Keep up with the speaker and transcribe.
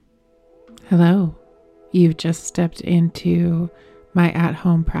Hello, you've just stepped into my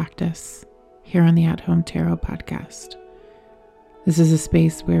at-home practice here on the At Home Tarot podcast. This is a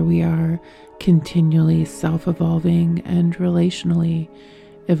space where we are continually self-evolving and relationally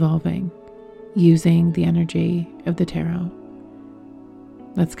evolving using the energy of the tarot.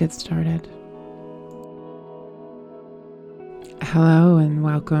 Let's get started. Hello and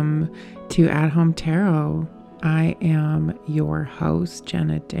welcome to At Home Tarot. I am your host,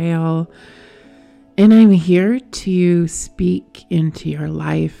 Jenna Dale, and I'm here to speak into your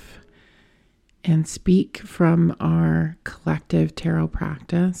life and speak from our collective tarot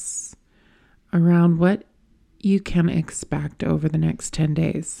practice around what you can expect over the next 10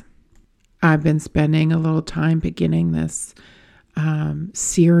 days. I've been spending a little time beginning this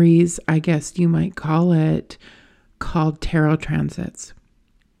series, I guess you might call it, called Tarot Transits.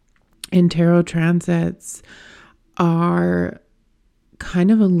 And tarot transits are kind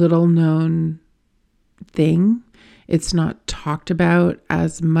of a little known thing. It's not talked about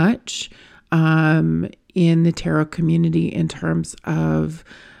as much in the tarot community in terms of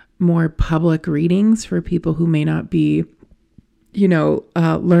more public readings for people who may not be,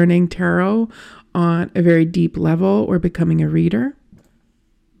 learning tarot on a very deep level or becoming a reader.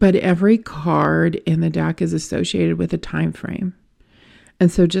 But every card in the deck is associated with a time frame.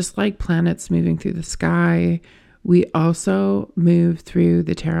 And so just like planets moving through the sky, we also move through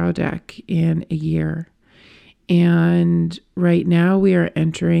the tarot deck in a year. And right now we are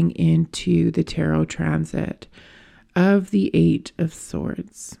entering into the tarot transit of the Eight of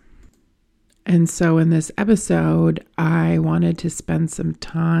Swords. And so in this episode, I wanted to spend some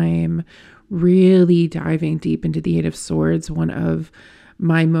time really diving deep into the Eight of Swords, one of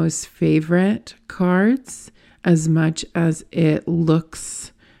my most favorite cards. As much as it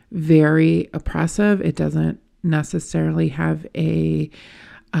looks very oppressive, it doesn't necessarily have an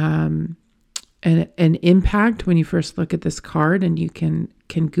impact when you first look at this card, and you can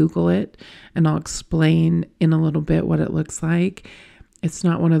Google it, and I'll explain in a little bit what it looks like. It's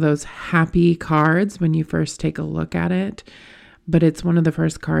not one of those happy cards when you first take a look at it, but it's one of the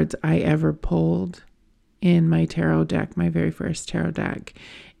first cards I ever pulled in my tarot deck, my very first tarot deck.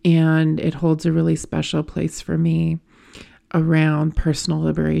 And it holds a really special place for me around personal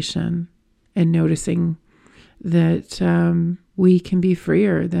liberation and noticing that we can be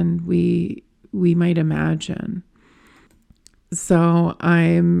freer than we might imagine. So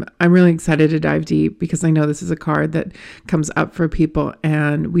I'm really excited to dive deep, because I know this is a card that comes up for people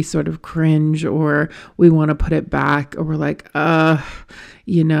and we sort of cringe, or we want to put it back, or we're like,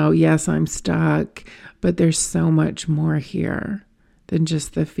 yes, I'm stuck, but there's so much more here than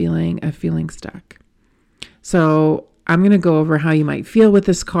just the feeling of feeling stuck. So I'm going to go over how you might feel with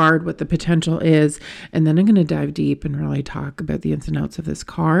this card, what the potential is, and then I'm going to dive deep and really talk about the ins and outs of this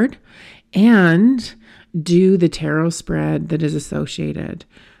card and do the tarot spread that is associated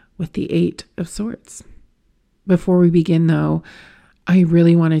with the Eight of Swords. Before we begin, though, I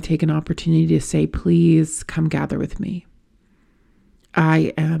really want to take an opportunity to say, please come gather with me.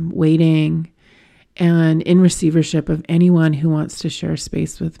 I am waiting and in receivership of anyone who wants to share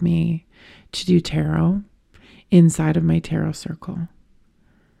space with me to do tarot inside of my tarot circle.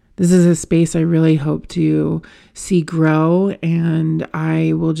 This is a space I really hope to see grow, and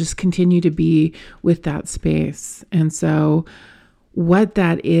I will just continue to be with that space. And so what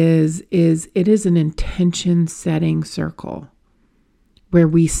that is it is an intention setting circle where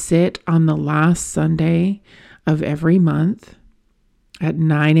we sit on the last Sunday of every month at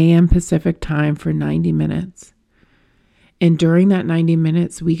 9 a.m. Pacific time for 90 minutes. And during that 90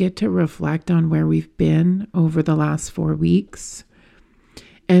 minutes, we get to reflect on where we've been over the last 4 weeks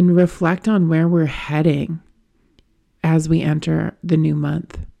and reflect on where we're heading as we enter the new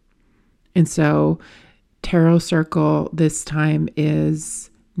month. And so Tarot Circle this time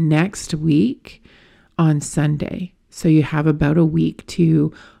is next week on Sunday. So you have about a week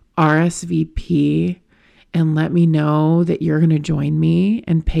to RSVP and let me know that you're going to join me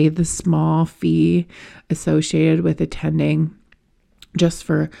and pay the small fee associated with attending, just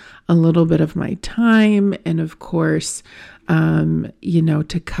for a little bit of my time. And of course,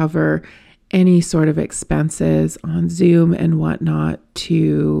 to cover any sort of expenses on Zoom and whatnot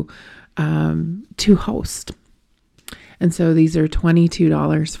to host. And so these are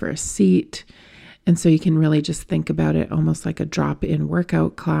 $22 for a seat. And so you can really just think about it almost like a drop-in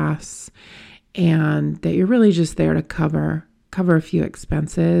workout class, and that you're really just there to cover a few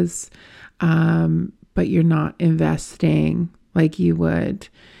expenses, but you're not investing like you would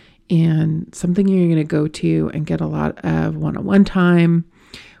in something you're going to go to and get a lot of one-on-one time,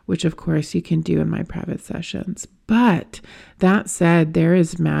 which of course you can do in my private sessions. But that said, there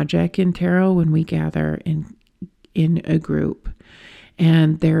is magic in tarot when we gather in a group.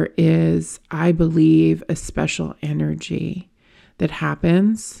 And there is, I believe, a special energy that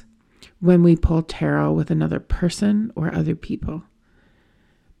happens when we pull tarot with another person or other people.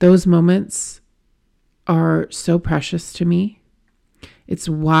 Those moments are so precious to me. It's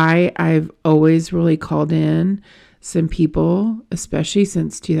why I've always really called in some people, especially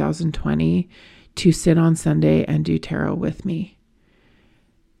since 2020, to sit on Sunday and do tarot with me.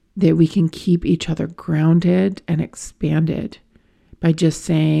 That we can keep each other grounded and expanded by just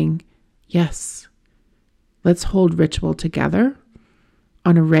saying, yes, let's hold ritual together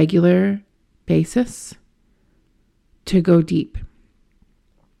on a regular basis to go deep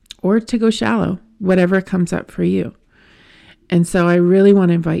or to go shallow, whatever comes up for you. And so I really want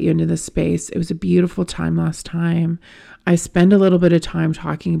to invite you into this space. It was a beautiful time last time. I spend a little bit of time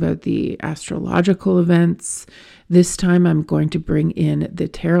talking about the astrological events. This time I'm going to bring in the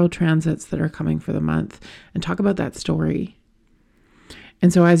tarot transits that are coming for the month and talk about that story.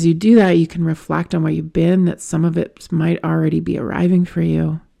 And so as you do that, you can reflect on where you've been, that some of it might already be arriving for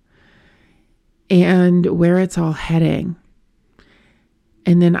you, and where it's all heading.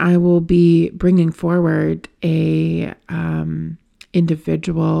 And then I will be bringing forward a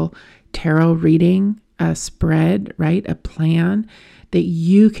individual tarot reading, a spread, right? A plan that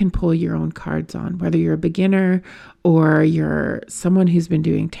you can pull your own cards on, whether you're a beginner or you're someone who's been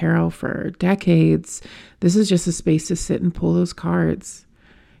doing tarot for decades. This is just a space to sit and pull those cards,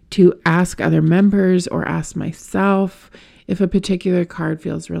 to ask other members or ask myself if a particular card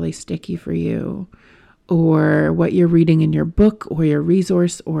feels really sticky for you, or what you're reading in your book or your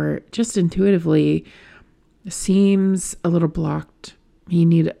resource, or just intuitively seems a little blocked. You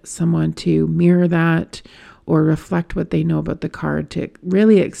need someone to mirror that or reflect what they know about the card to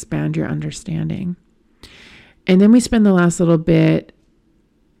really expand your understanding. And then we spend the last little bit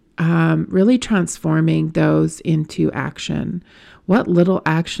really transforming those into action. What little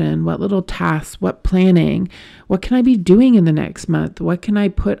action, what little tasks, what planning, what can I be doing in the next month? What can I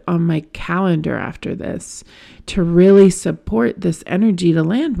put on my calendar after this to really support this energy to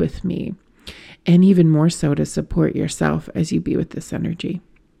land with me? And even more so to support yourself as you be with this energy.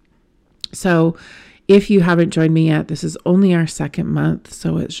 So if you haven't joined me yet, this is only our second month,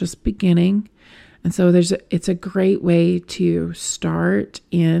 so it's just beginning. And so it's a great way to start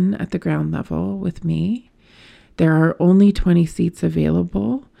in at the ground level with me. There are only 20 seats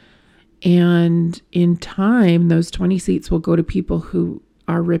available. And in time, those 20 seats will go to people who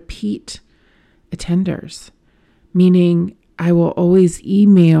are repeat attenders, meaning I will always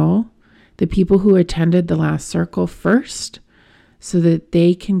email the people who attended the last circle first so that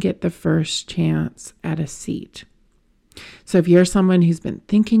they can get the first chance at a seat. So if you're someone who's been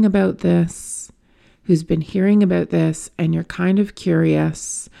thinking about this, who's been hearing about this, and you're kind of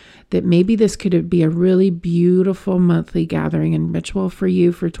curious that maybe this could be a really beautiful monthly gathering and ritual for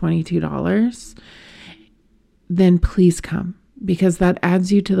you for $22, then please come, because that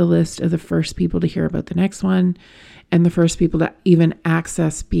adds you to the list of the first people to hear about the next one and the first people to even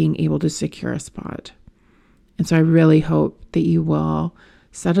access being able to secure a spot. And so I really hope that you will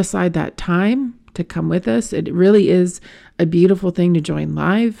set aside that time to come with us. It really is a beautiful thing to join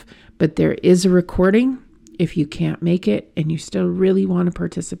live, but there is a recording if you can't make it and you still really want to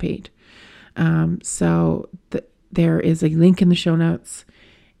participate. There is a link in the show notes,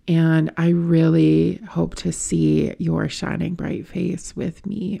 and I really hope to see your shining bright face with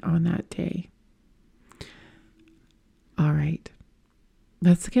me on that day. All right,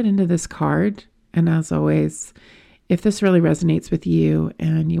 let's get into this card. And as always, if this really resonates with you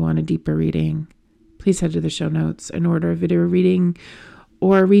and you want a deeper reading, please head to the show notes and order a video reading,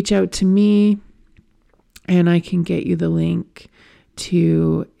 or reach out to me and I can get you the link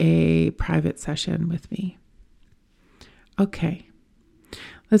to a private session with me. Okay,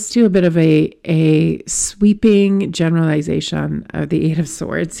 let's do a bit of a sweeping generalization of the Eight of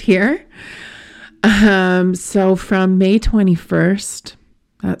Swords here. So from May 21st,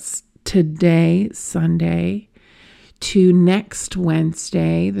 that's today, Sunday, to next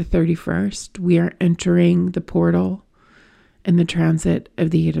Wednesday, the 31st, we are entering the portal and the transit of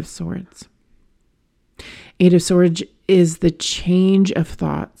the Eight of Swords. Eight of Swords is the change of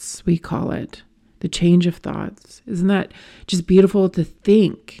thoughts, we call it. The change of thoughts. Isn't that just beautiful to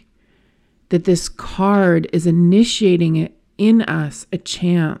think that this card is initiating it in us a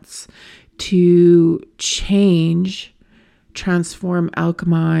chance to change, transform,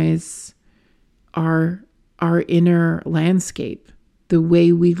 alchemize our inner landscape, the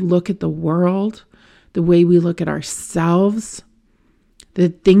way we look at the world, the way we look at ourselves, the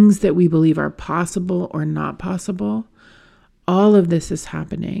things that we believe are possible or not possible. All of this is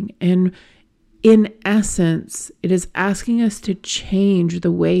happening. And in essence, it is asking us to change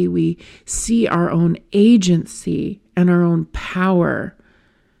the way we see our own agency and our own power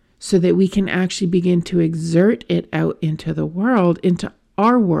so that we can actually begin to exert it out into the world, into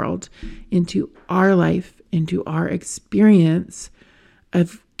our life, into our experience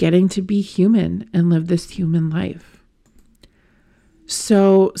of getting to be human and live this human life.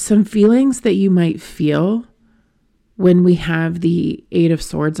 So some feelings that you might feel when we have the Eight of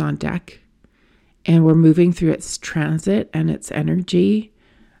Swords on deck and we're moving through its transit and its energy,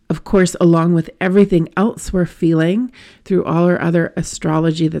 of course, along with everything else we're feeling through all our other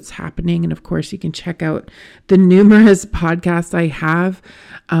astrology that's happening. And of course, you can check out the numerous podcasts I have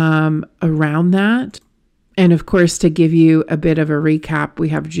around that. And of course, to give you a bit of a recap, we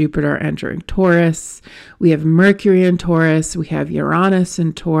have Jupiter entering Taurus, we have Mercury in Taurus, we have Uranus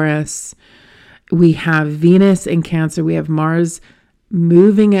in Taurus, we have Venus in Cancer, we have Mars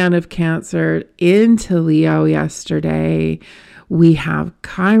moving out of Cancer into Leo yesterday. We have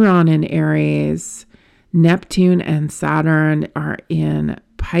Chiron in Aries, Neptune and Saturn are in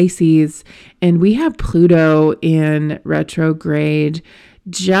Pisces, and we have Pluto in retrograde,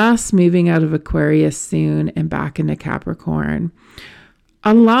 just moving out of Aquarius soon and back into Capricorn.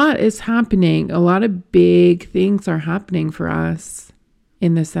 A lot is happening. A lot of big things are happening for us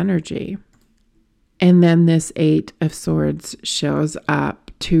in this energy. And then this Eight of Swords shows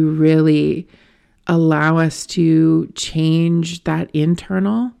up to really allow us to change that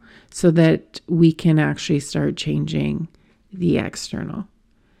internal so that we can actually start changing the external.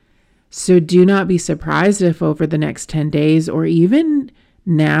 So do not be surprised if over the next 10 days or even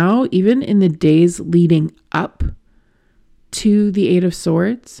now, even in the days leading up to the Eight of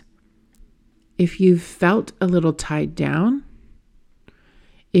Swords, if you've felt a little tied down,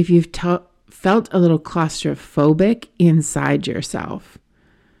 if you've felt a little claustrophobic inside yourself,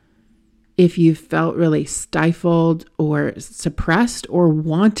 if you felt really stifled or suppressed or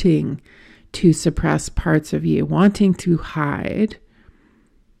wanting to suppress parts of you, wanting to hide,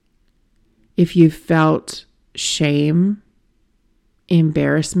 if you felt shame,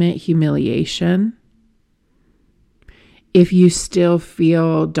 embarrassment, humiliation, if you still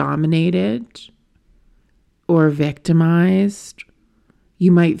feel dominated or victimized,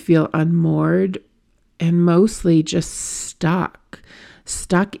 you might feel unmoored and mostly just stuck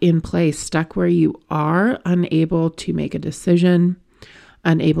in place, stuck where you are, unable to make a decision,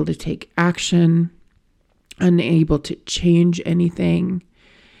 unable to take action, unable to change anything,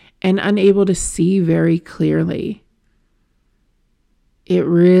 and unable to see very clearly. It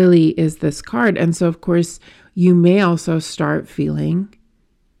really is this card. And so, of course, you may also start feeling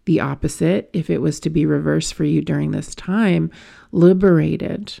the opposite if it was to be reversed for you during this time,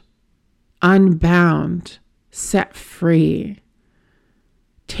 liberated, unbound, set free,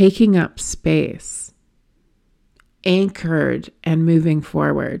 taking up space, anchored and moving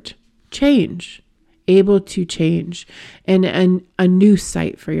forward, change, able to change, and a new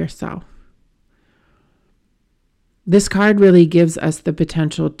sight for yourself. This card really gives us the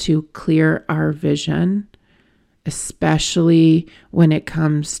potential to clear our vision, especially when it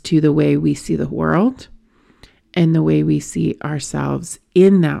comes to the way we see the world and the way we see ourselves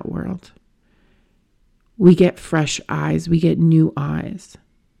in that world. We get fresh eyes, we get new eyes.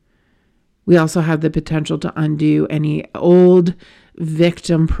 We also have the potential to undo any old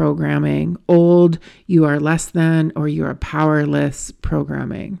victim programming, old you are less than or you are powerless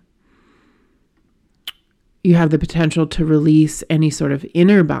programming. You have the potential to release any sort of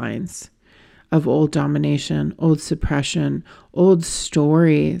inner binds of old domination, old suppression, old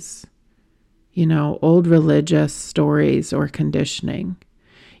stories, old religious stories or conditioning.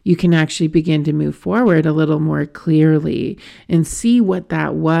 You can actually begin to move forward a little more clearly and see what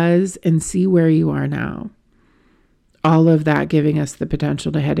that was and see where you are now. All of that giving us the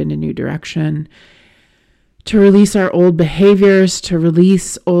potential to head in a new direction, to release our old behaviors, to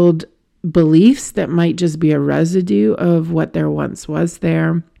release old beliefs that might just be a residue of what there once was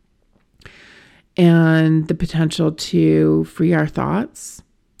there, and the potential to free our thoughts,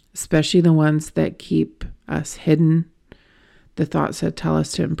 especially the ones that keep us hidden, the thoughts that tell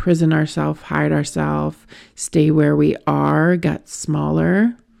us to imprison ourselves, hide ourselves, stay where we are, get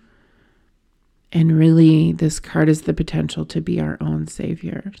smaller. And really, this card is the potential to be our own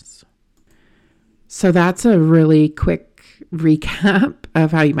saviors. So that's a really quick recap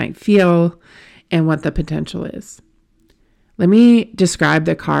of how you might feel and what the potential is. Let me describe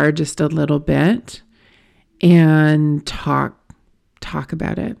the card just a little bit and talk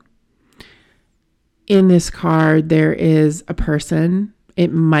about it. In this card, there is a person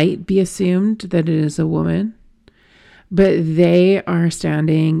It might be assumed that it is a woman, but they are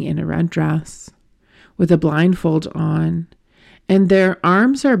standing in a red dress with a blindfold on, and their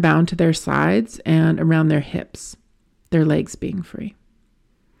arms are bound to their sides and around their hips, their legs being free.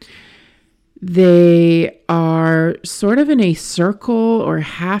 They are sort of in a circle or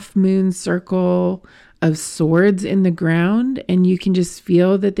half moon circle of swords in the ground, and you can just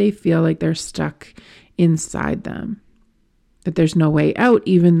feel that they feel like they're stuck inside them, that there's no way out,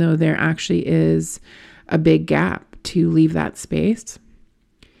 even though there actually is a big gap to leave that space.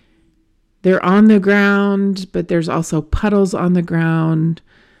 They're on the ground, but there's also puddles on the ground,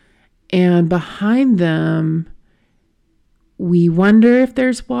 and behind them, we wonder if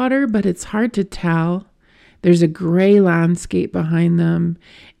there's water, but it's hard to tell. There's a gray landscape behind them,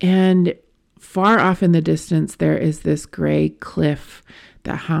 and far off in the distance, there is this gray cliff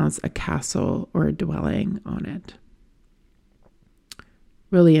that has a castle or a dwelling on it.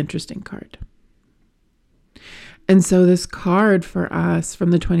 Really interesting card. And so this card for us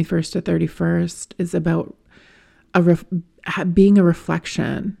from the 21st to 31st is about being a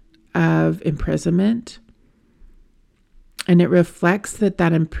reflection of imprisonment. And it reflects that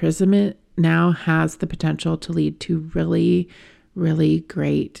imprisonment now has the potential to lead to really, really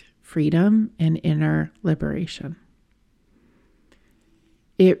great freedom and inner liberation.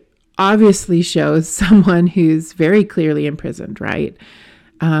 It obviously shows someone who's very clearly imprisoned, right?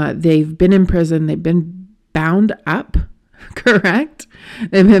 They've been in prison, they've been bound up, correct?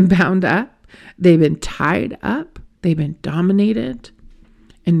 They've been bound up, they've been tied up, they've been dominated.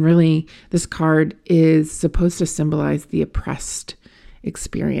 And really, this card is supposed to symbolize the oppressed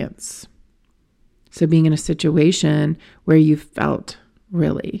experience. So being in a situation where you felt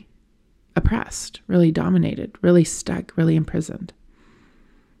really oppressed, really dominated, really stuck, really imprisoned.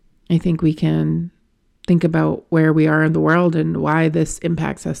 I think we can think about where we are in the world and why this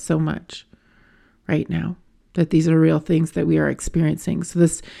impacts us so much right now, that these are real things that we are experiencing. So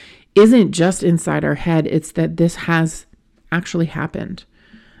this isn't just inside our head, it's that this has actually happened.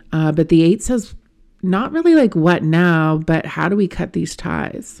 But the 8 says, not really like what now, but how do we cut these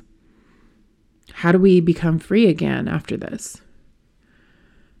ties? How do we become free again after this?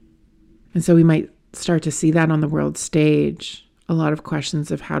 And so we might start to see that on the world stage, a lot of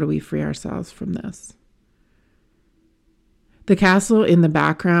questions of how do we free ourselves from this? The castle in the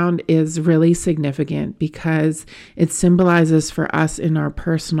background is really significant because it symbolizes for us in our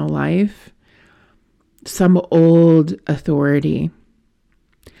personal life some old authority,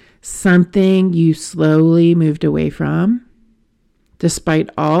 something you slowly moved away from, despite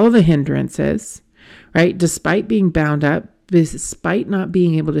all the hindrances, right? Despite being bound up, despite not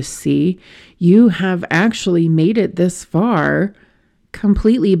being able to see, you have actually made it this far,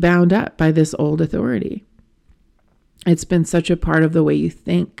 completely bound up by this old authority. It's been such a part of the way you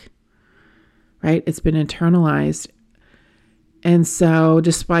think, right? It's been internalized. And so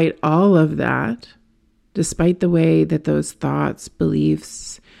despite all of that, despite the way that those thoughts,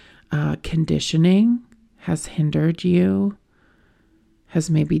 beliefs, conditioning has hindered you, has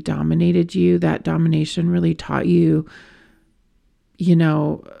maybe dominated you, that domination really taught you,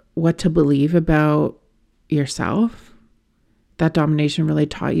 what to believe about yourself. That domination really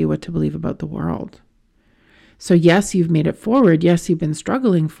taught you what to believe about the world. So yes, you've made it forward. Yes, you've been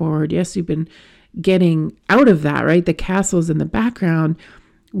struggling forward. Yes, you've been getting out of that, right? The castle's in the background.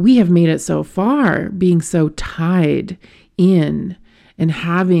 We have made it so far, being so tied in and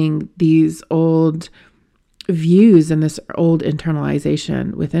having these old views and this old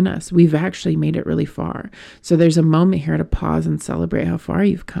internalization within us. We've actually made it really far. So there's a moment here to pause and celebrate how far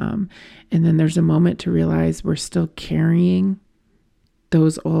you've come. And then there's a moment to realize we're still carrying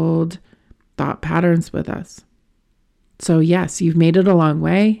those old thought patterns with us. So yes, you've made it a long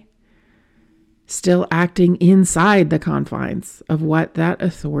way, still acting inside the confines of what that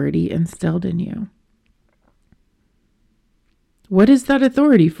authority instilled in you. What is that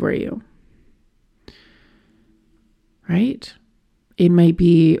authority for you? Right? It might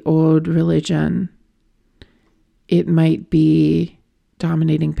be old religion. It might be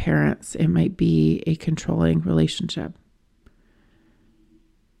dominating parents. It might be a controlling relationship.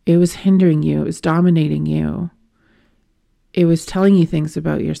 It was hindering you. It was dominating you. It was telling you things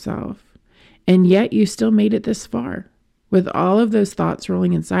about yourself. And yet you still made it this far. With all of those thoughts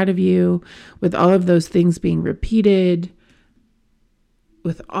rolling inside of you, with all of those things being repeated,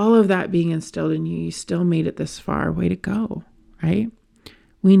 with all of that being instilled in you, you still made it this far. Way to go, right?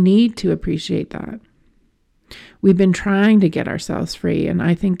 We need to appreciate that. We've been trying to get ourselves free, and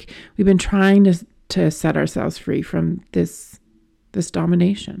I think we've been trying to set ourselves free from this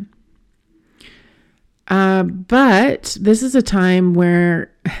domination. But this is a time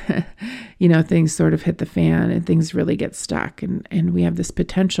where, things sort of hit the fan and things really get stuck. And we have this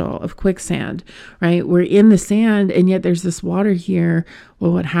potential of quicksand, right? We're in the sand and yet there's this water here.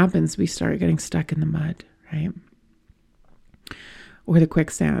 Well, what happens? We start getting stuck in the mud, right? Or the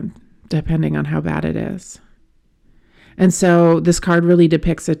quicksand, depending on how bad it is. And so this card really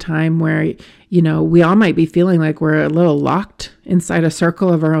depicts a time where, we all might be feeling like we're a little locked inside a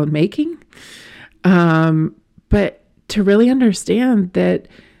circle of our own making. But to really understand that,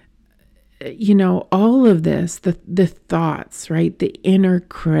 all of this, the thoughts, right? The inner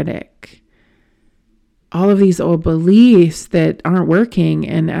critic, all of these old beliefs that aren't working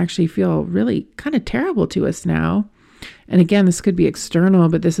and actually feel really kind of terrible to us now. And again, this could be external,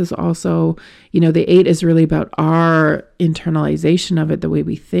 but this is also, the 8 is really about our internalization of it, the way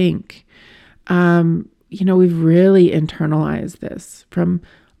we think. We've really internalized this from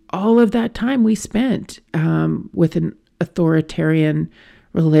all of that time we spent with an authoritarian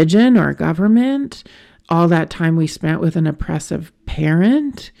religion or government, all that time we spent with an oppressive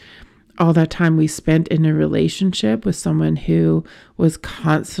parent, all that time we spent in a relationship with someone who was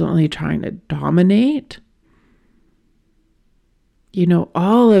constantly trying to dominate.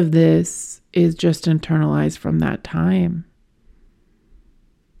 All of this is just internalized from that time.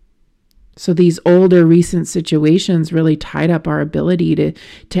 So these older recent situations really tied up our ability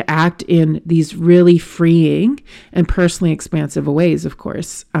to act in these really freeing and personally expansive ways, of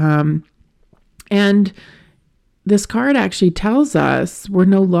course. And this card actually tells us we're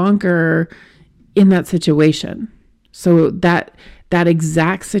no longer in that situation. So that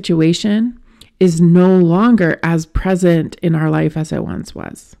exact situation is no longer as present in our life as it once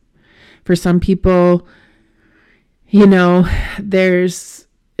was. For some people,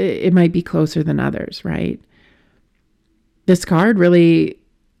 it might be closer than others, right? This card really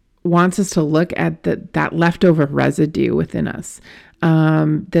wants us to look at that leftover residue within us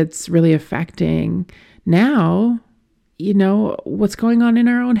that's really affecting now, what's going on in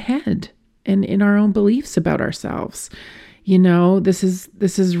our own head and in our own beliefs about ourselves. This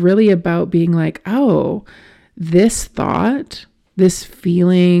is really about being like, oh, this thought, this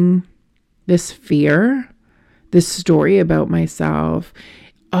feeling, this fear, this story about myself,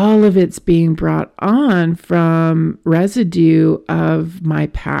 all of it's being brought on from residue of my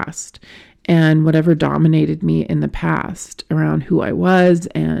past and whatever dominated me in the past around who I was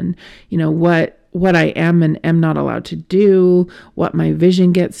and, what I am and am not allowed to do, what my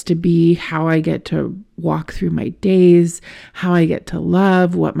vision gets to be, how I get to walk through my days, how I get to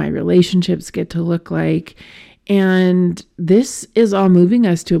love, what my relationships get to look like. And this is all moving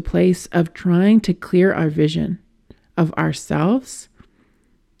us to a place of trying to clear our vision of ourselves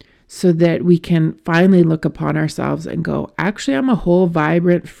so that we can finally look upon ourselves and go, actually, I'm a whole,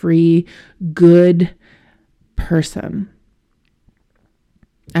 vibrant, free, good person.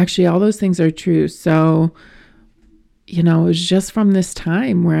 Actually, all those things are true. So, it was just from this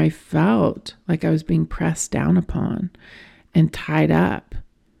time where I felt like I was being pressed down upon and tied up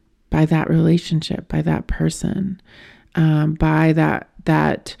by that relationship, by that person, by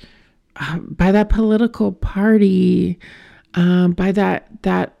that political party, by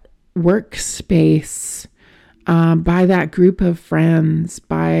that workspace, by that group of friends,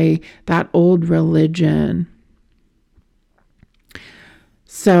 by that old religion.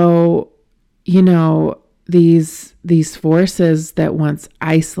 So, these forces that once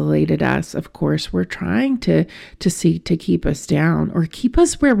isolated us, of course, were trying to seek to keep us down or keep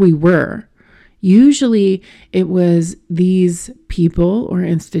us where we were. Usually it was these people or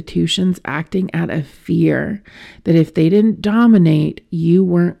institutions acting out of fear that if they didn't dominate, you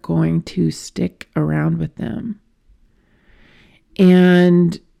weren't going to stick around with them.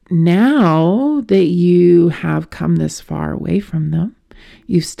 And now that you have come this far away from them,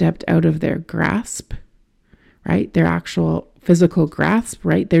 you've stepped out of their grasp, right? Their actual physical grasp,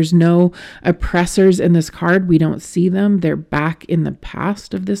 right? There's no oppressors in this card. We don't see them. They're back in the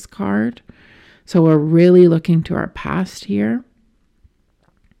past of this card. So we're really looking to our past here.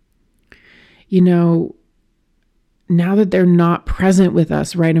 Now that they're not present with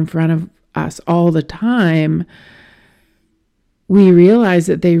us right in front of us all the time, we realize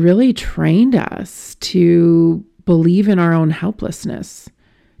that they really trained us to believe in our own helplessness,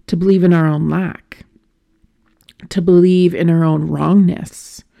 to believe in our own lack, to believe in our own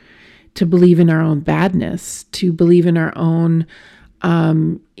wrongness, to believe in our own badness, to believe in our own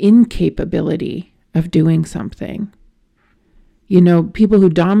incapability of doing something. People who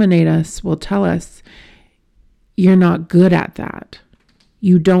dominate us will tell us, you're not good at that.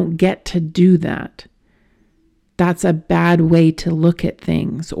 You don't get to do that. that's a bad way to look at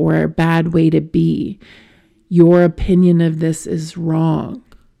things or a bad way to be. Your opinion of this is wrong.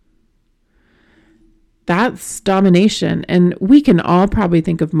 That's domination. And we can all probably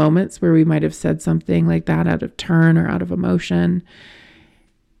think of moments where we might have said something like that out of turn or out of emotion.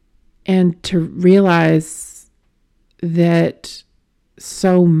 And to realize that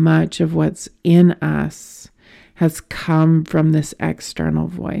so much of what's in us has come from this external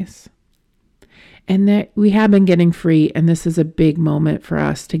voice. And that we have been getting free, and this is a big moment for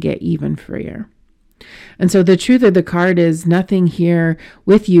us to get even freer. And so the truth of the card is nothing here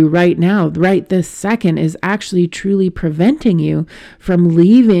with you right now, right this second, is actually truly preventing you from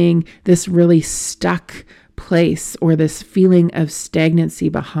leaving this really stuck place or this feeling of stagnancy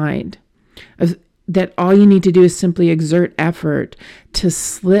behind. That all you need to do is simply exert effort to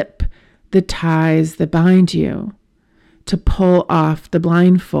slip the ties that bind you, to pull off the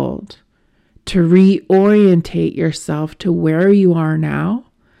blindfold, to reorientate yourself to where you are now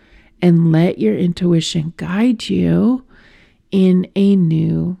and let your intuition guide you in a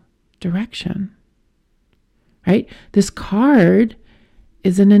new direction, right? This card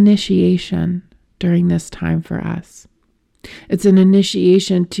is an initiation during this time for us. It's an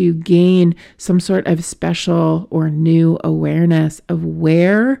initiation to gain some sort of special or new awareness of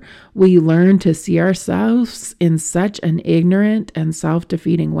where we learn to see ourselves in such an ignorant and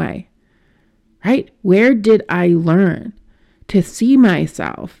self-defeating way. Right? Where did I learn to see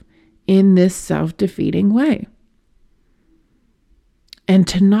myself in this self-defeating way? And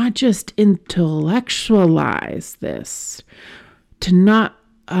to not just intellectualize this, to not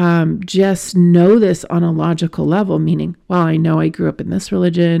just know this on a logical level, meaning, well, I know I grew up in this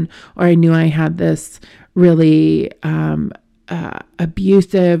religion, or I knew I had this really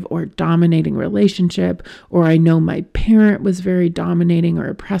abusive or dominating relationship, or I know my parent was very dominating or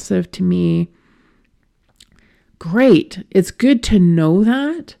oppressive to me. Great. It's good to know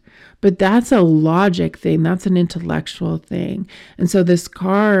that, but that's a logic thing. That's an intellectual thing. And so this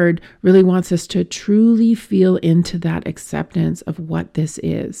card really wants us to truly feel into that acceptance of what this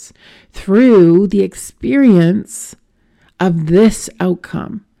is through the experience of this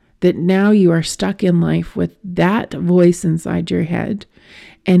outcome, that now you are stuck in life with that voice inside your head,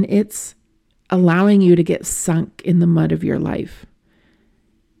 and it's allowing you to get sunk in the mud of your life.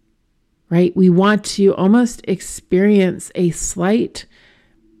 Right? We want to almost experience a slight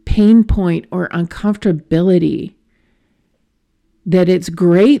pain point or uncomfortability, that it's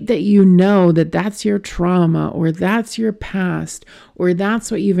great that you know that that's your trauma or that's your past or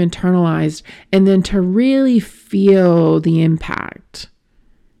that's what you've internalized, and then to really feel the impact,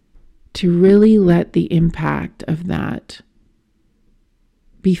 to really let the impact of that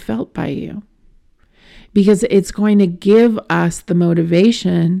be felt by you, because it's going to give us the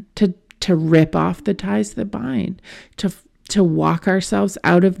motivation to rip off the ties that bind, to walk ourselves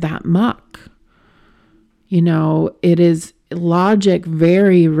out of that muck. You know, it is logic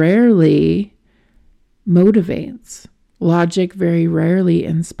very rarely motivates. Logic very rarely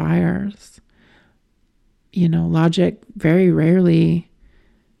inspires. You know, logic very rarely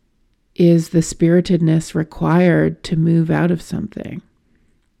is the spiritedness required to move out of something.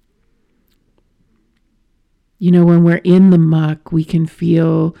 You know, when we're in the muck, we can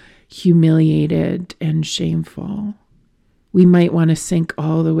feel humiliated and shameful. We might want to sink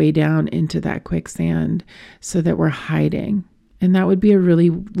all the way down into that quicksand so that we're hiding. And that would be a really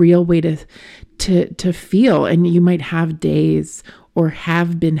real way to feel. And you might have days or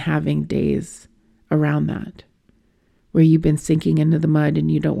have been having days around that, where you've been sinking into the mud and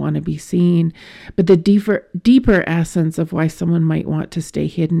you don't want to be seen. But the deeper essence of why someone might want to stay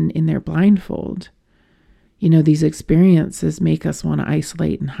hidden in their blindfold, you know, these experiences make us want to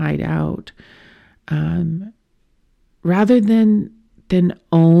isolate and hide out, rather than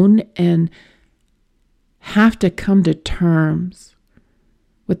own and have to come to terms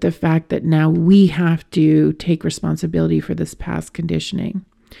with the fact that now we have to take responsibility for this past conditioning.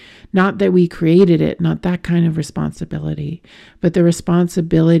 Not that we created it, not that kind of responsibility, but the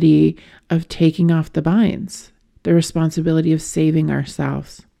responsibility of taking off the binds, the responsibility of saving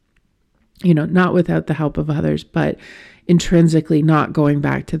ourselves. You know, not without the help of others, but intrinsically not going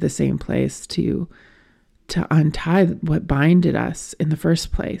back to the same place to untie what binded us in the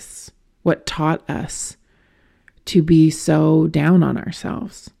first place, what taught us to be so down on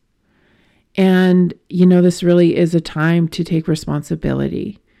ourselves. And, you know, this really is a time to take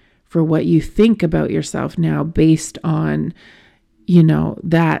responsibility for what you think about yourself now based on, you know,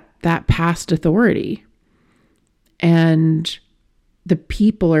 that past authority and the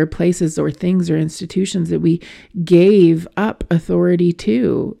people or places or things or institutions that we gave up authority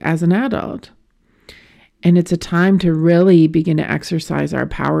to as an adult. And it's a time to really begin to exercise our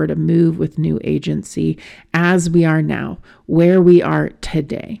power to move with new agency as we are now, where we are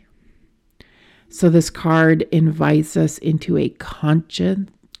today. So this card invites us into a conscious,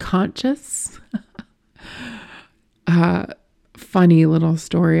 funny little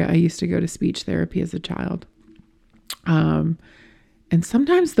story. I used to go to speech therapy as a child. And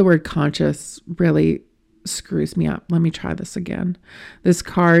sometimes the word conscious really screws me up. Let me try this again. This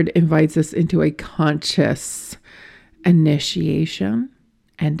card invites us into a conscious initiation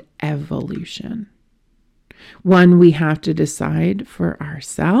and evolution. One we have to decide for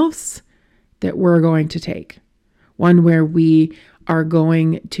ourselves that we're going to take. One where we are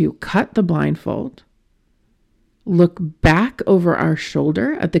going to cut the blindfold, look back over our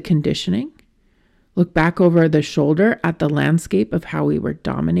shoulder at the conditioning, look back over the shoulder at the landscape of how we were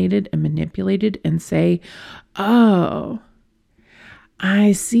dominated and manipulated and say, oh,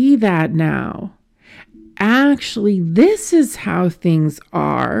 I see that now. Actually, this is how things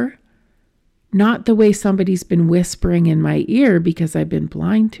are, not the way somebody's been whispering in my ear because I've been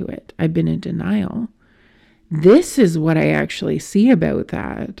blind to it. I've been in denial. This is what I actually see about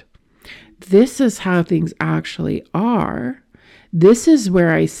that. This is how things actually are. This is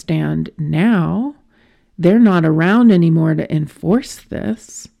where I stand now. They're not around anymore to enforce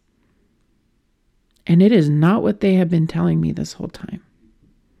this. And it is not what they have been telling me this whole time.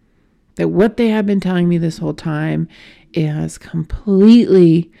 That what they have been telling me this whole time is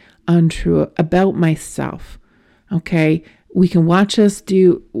completely untrue about myself. Okay? We can watch us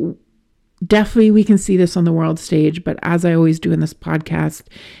do, definitely we can see this on the world stage, but as I always do in this podcast,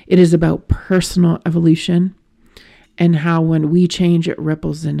 it is about personal evolution and how when we change, it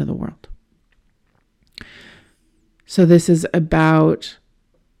ripples into the world. So this is about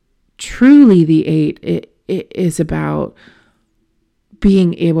truly the 8. It is about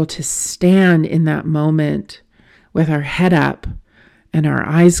being able to stand in that moment with our head up and our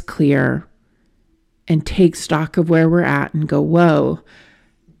eyes clear and take stock of where we're at and go, whoa,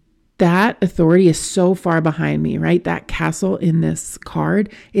 that authority is so far behind me, right? That castle in this card,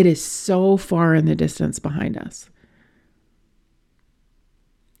 it is so far in the distance behind us.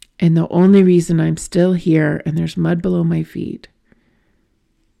 And the only reason I'm still here and there's mud below my feet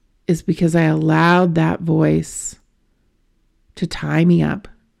is because I allowed that voice to tie me up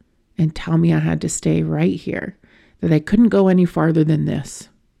and tell me I had to stay right here, that I couldn't go any farther than this,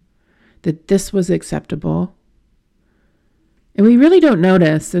 that this was acceptable. And we really don't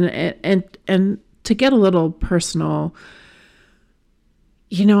notice. And to get a little personal,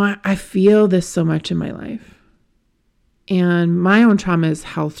 I feel this so much in my life. And my own trauma is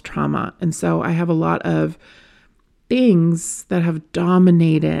health trauma. And so I have a lot of things that have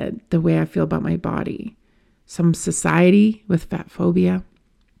dominated the way I feel about my body. Some society with fat phobia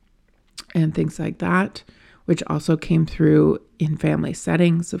and things like that, which also came through in family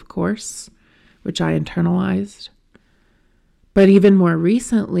settings, of course, which I internalized. But even more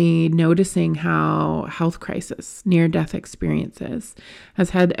recently, noticing how health crisis, near-death experiences, has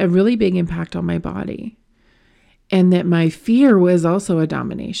had a really big impact on my body. And that my fear was also a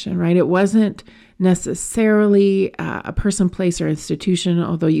domination, right? It wasn't necessarily a person, place, or institution,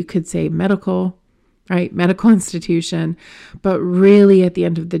 although you could say medical, right? Medical institution. But really, at the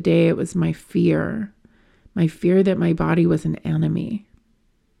end of the day, it was my fear that my body was an enemy.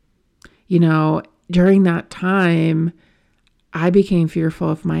 During that time, I became fearful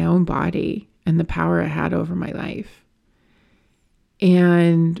of my own body and the power it had over my life.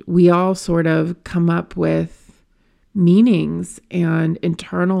 And we all sort of come up with meanings and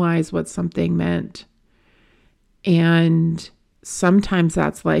internalize what something meant. And sometimes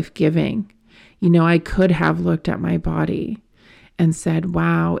that's life-giving. I could have looked at my body and said,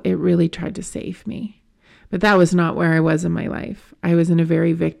 wow, it really tried to save me. But that was not where I was in my life. I was in a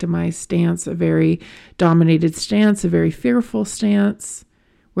very victimized stance, a very dominated stance, a very fearful stance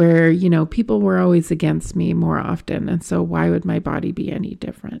where, people were always against me more often. And so why would my body be any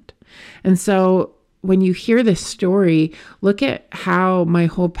different? And so when you hear this story, look at how my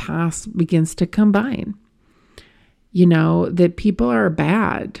whole past begins to combine. That people are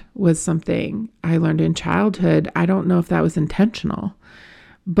bad was something I learned in childhood. I don't know if that was intentional,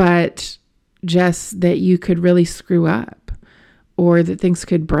 but just that you could really screw up or that things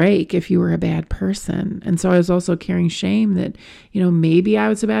could break if you were a bad person. And so I was also carrying shame that, maybe I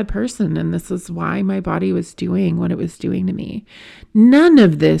was a bad person and this is why my body was doing what it was doing to me. None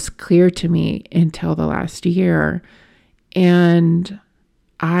of this clear to me until the last year. And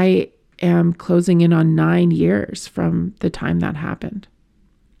I am closing in on 9 years from the time that happened.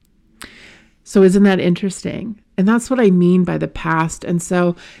 So isn't that interesting? And that's what I mean by the past. And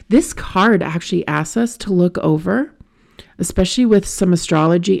so this card actually asks us to look over, especially with some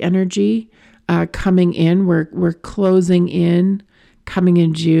astrology energy coming in. We're closing in, coming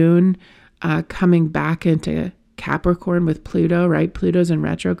in June, coming back into Capricorn with Pluto, right? Pluto's in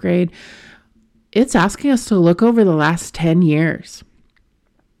retrograde. It's asking us to look over the last 10 years.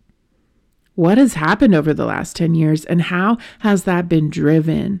 What has happened over the last 10 years, and how has that been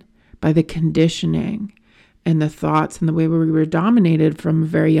driven by the conditioning and the thoughts and the way we were dominated from a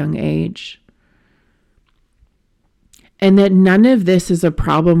very young age? And that none of this is a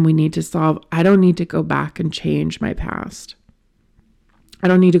problem we need to solve. I don't need to go back and change my past. I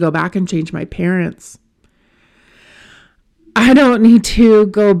don't need to go back and change my parents. I don't need to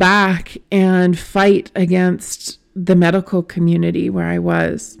go back and fight against the medical community where I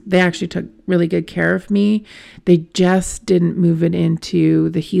was. They actually took really good care of me. They just didn't move it into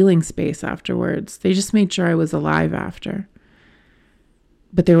the healing space afterwards. They just made sure I was alive after.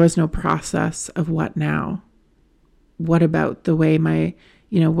 But there was no process of what now? What about the way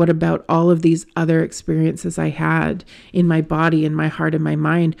what about all of these other experiences I had in my body, in my heart, in my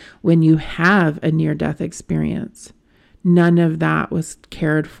mind when you have a near-death experience? None of that was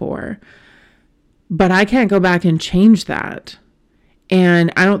cared for. But I can't go back and change that.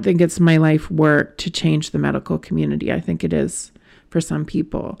 And I don't think it's my life work to change the medical community. I think it is for some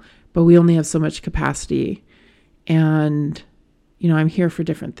people, but we only have so much capacity. And, I'm here for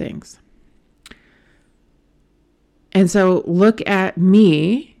different things. And so look at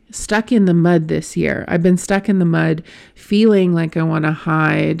me stuck in the mud this year. I've been stuck in the mud, feeling like I want to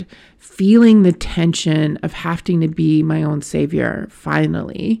hide, feeling the tension of having to be my own savior,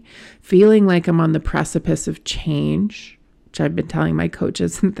 finally, feeling like I'm on the precipice of change, which I've been telling my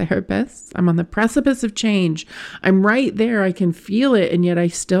coaches and therapists. I'm on the precipice of change. I'm right there. I can feel it, and yet I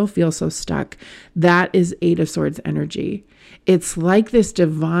still feel so stuck. That is Eight of Swords energy. It's like this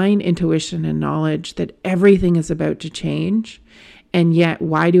divine intuition and knowledge that everything is about to change. And yet,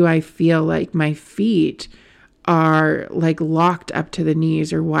 why do I feel like my feet are like locked up to the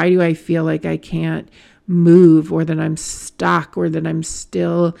knees? Or why do I feel like I can't move, or that I'm stuck, or that I'm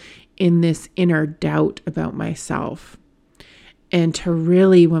still in this inner doubt about myself? And to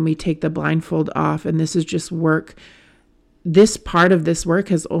really, when we take the blindfold off, and this is just work, this part of this work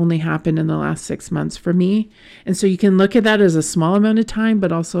has only happened in the last 6 months for me. And so you can look at that as a small amount of time,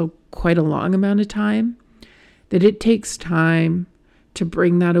 but also quite a long amount of time, that it takes time to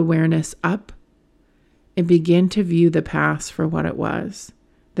bring that awareness up and begin to view the past for what it was.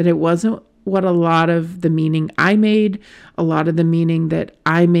 That it wasn't what a lot of the meaning I made. A lot of the meaning that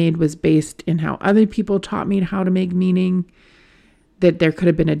I made was based in how other people taught me how to make meaning. That there could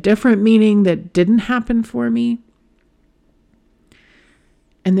have been a different meaning that didn't happen for me.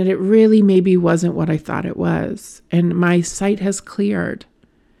 And that it really maybe wasn't what I thought it was. And my sight has cleared.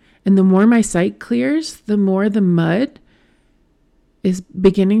 And the more my sight clears, the more the mud is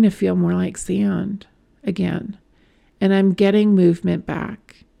beginning to feel more like sand again. And I'm getting movement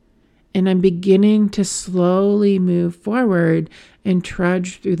back. And I'm beginning to slowly move forward and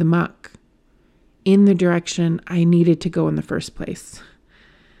trudge through the muck in the direction I needed to go in the first place.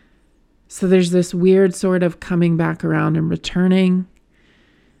 So there's this weird sort of coming back around and returning.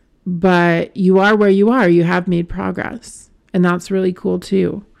 But you are where you are. You have made progress. And that's really cool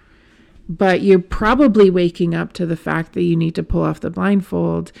too. But you're probably waking up to the fact that you need to pull off the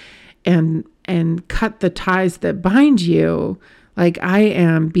blindfold and cut the ties that bind you, like I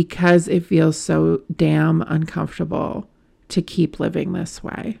am, because it feels so damn uncomfortable to keep living this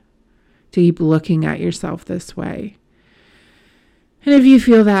way, to keep looking at yourself this way. And if you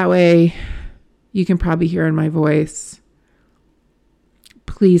feel that way, you can probably hear in my voice,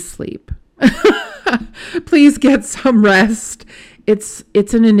 please sleep. Please get some rest. It's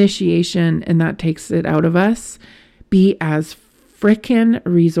an initiation, and that takes it out of us. Be as frickin'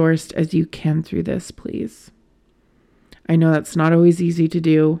 resourced as you can through this, please. I know that's not always easy to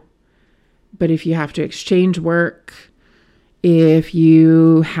do, but if you have to exchange work, if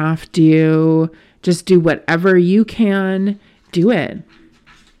you have to just do whatever you can, do it.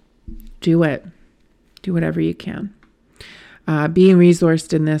 Do it. Do whatever you can. Being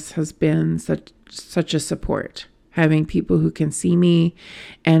resourced in this has been such a support. Having people who can see me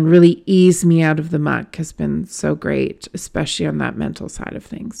and really ease me out of the muck has been so great, especially on that mental side of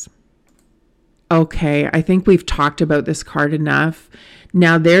things. Okay, I think we've talked about this card enough.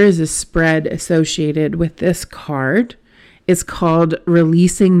 Now there is a spread associated with this card. It's called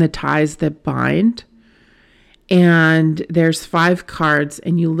Releasing the Ties That Bind. And there's 5 cards,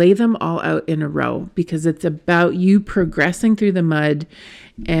 and you lay them all out in a row because it's about you progressing through the mud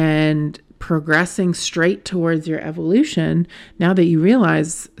and progressing straight towards your evolution, now that you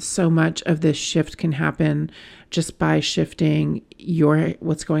realize so much of this shift can happen just by shifting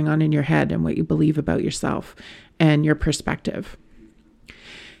what's going on in your head and what you believe about yourself and your perspective.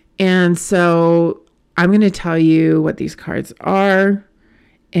 And so I'm going to tell you what these cards are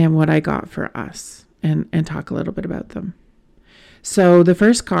and what I got for us and talk a little bit about them. So the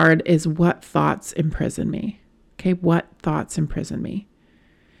first card is what thoughts imprison me. Okay, what thoughts imprison me?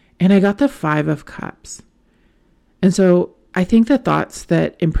 And I got the 5 of Cups. And so I think the thoughts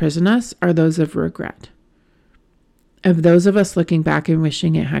that imprison us are those of regret, of those of us looking back and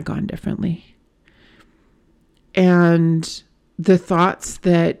wishing it had gone differently. And the thoughts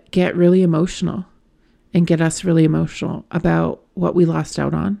that get really emotional and get us really emotional about what we lost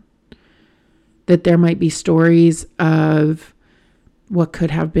out on. That there might be stories of what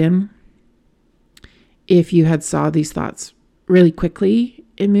could have been if you had saw these thoughts really quickly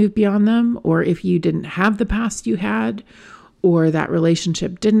and moved beyond them, or if you didn't have the past you had, or that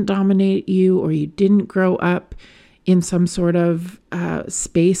relationship didn't dominate you, or you didn't grow up in some sort of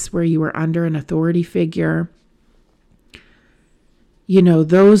space where you were under an authority figure. You know,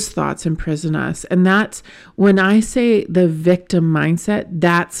 those thoughts imprison us. And that's when I say the victim mindset,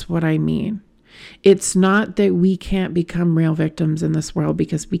 that's what I mean. It's not that we can't become real victims in this world,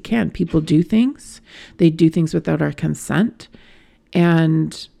 because we can. People do things. They do things without our consent.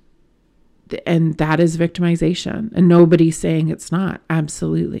 And that is victimization. And nobody's saying it's not.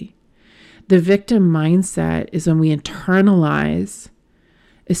 Absolutely. The victim mindset is when we internalize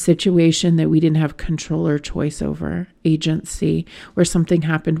a situation that we didn't have control or choice over, agency, where something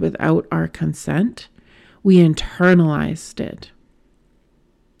happened without our consent. We internalized it.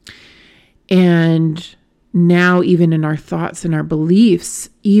 And now, even in our thoughts and our beliefs,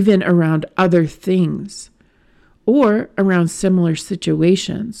 even around other things, or around similar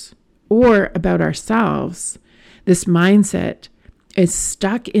situations, or about ourselves, this mindset is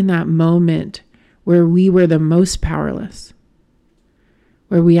stuck in that moment where we were the most powerless,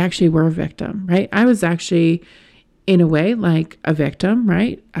 where we actually were a victim, right? I was actually, in a way, like a victim,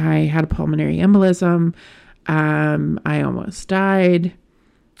 right? I had a pulmonary embolism. I almost died.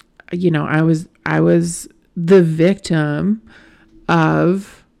 You know, I was the victim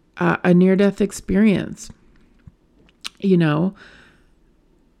of a near-death experience. You know,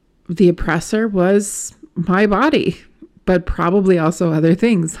 the oppressor was my body, but probably also other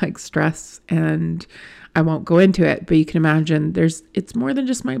things like stress, and I won't go into it, but you can imagine it's more than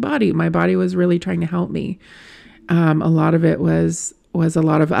just my body. My body was really trying to help me. A lot of it was a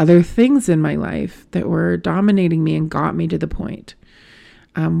lot of other things in my life that were dominating me and got me to the point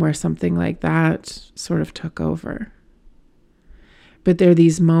where something like that sort of took over. But there are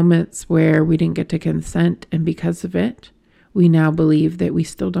these moments where we didn't get to consent, and because of it, we now believe that we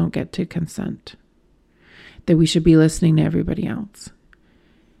still don't get to consent, that we should be listening to everybody else,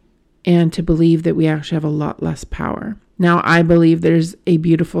 and to believe that we actually have a lot less power. Now, I believe there's a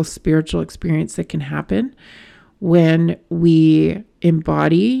beautiful spiritual experience that can happen when we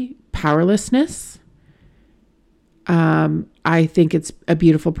embody powerlessness. I think it's a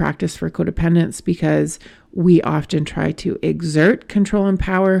beautiful practice for codependence, because we often try to exert control and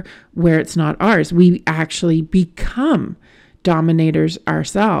power where it's not ours. We actually become dominators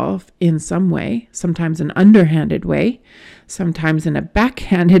ourselves in some way, sometimes an underhanded way, sometimes in a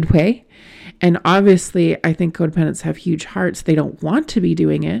backhanded way. And obviously, I think codependents have huge hearts. They don't want to be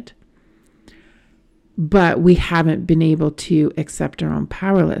doing it, but we haven't been able to accept our own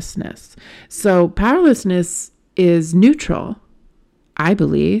powerlessness. So powerlessness is neutral, I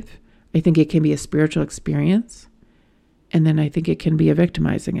believe. I think it can be a spiritual experience. And then I think it can be a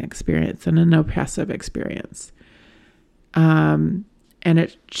victimizing experience and an oppressive experience. And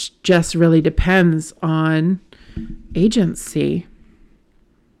it just really depends on agency.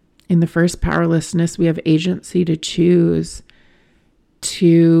 In the first, powerlessness, we have agency to choose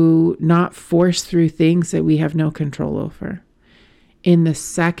to not force through things that we have no control over. In the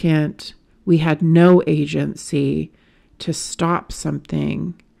second, we had no agency to stop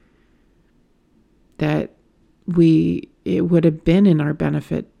something that it would have been in our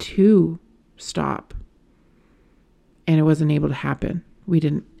benefit to stop. And it wasn't able to happen. We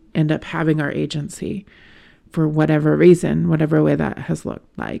didn't end up having our agency for whatever reason, whatever way that has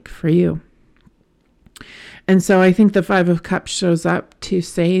looked like for you. And so I think the 5 of Cups shows up to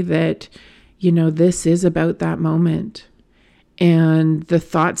say that, this is about that moment. And the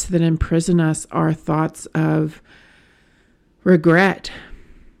thoughts that imprison us are thoughts of regret,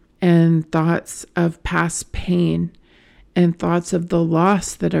 and thoughts of past pain, and thoughts of the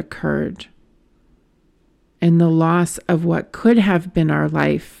loss that occurred, and the loss of what could have been our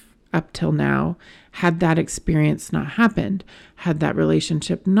life up till now had that experience not happened, had that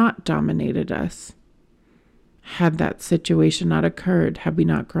relationship not dominated us, had that situation not occurred, had we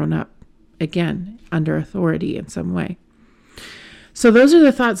not grown up, again, under authority in some way. So those are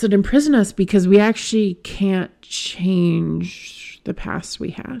the thoughts that imprison us because we actually can't change the past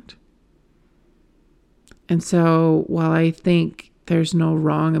we had. And so while I think there's no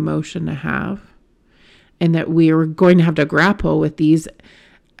wrong emotion to have and that we are going to have to grapple with these,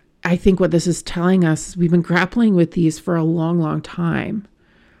 I think what this is telling us is we've been grappling with these for a long, long time.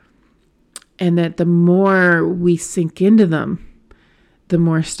 And that the more we sink into them, the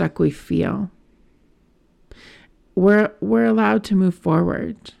more stuck we feel. We're allowed to move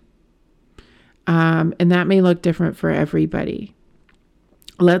forward. And that may look different for everybody.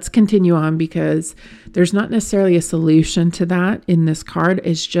 Let's continue on because there's not necessarily a solution to that in this card.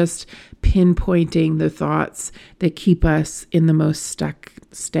 It's just pinpointing the thoughts that keep us in the most stuck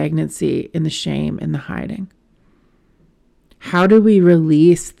stagnancy, in the shame, in the hiding. How do we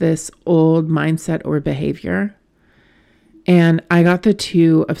release this old mindset or behavior? And I got the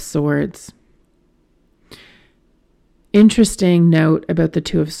Two of Swords. Interesting note about the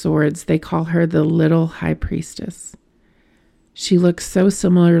Two of Swords. They call her the little high priestess. She looks so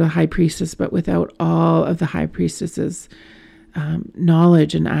similar to the high priestess, but without all of the high priestess's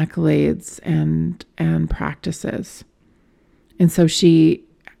knowledge and accolades and practices. And so she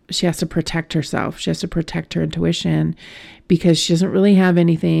has to protect herself. She has to protect her intuition because she doesn't really have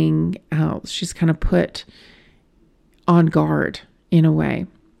anything else. She's kind of put on guard in a way.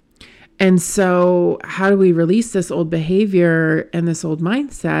 And so how do we release this old behavior and this old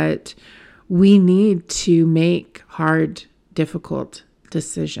mindset? We need to make hard, difficult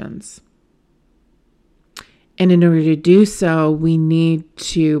decisions. And in order to do so, we need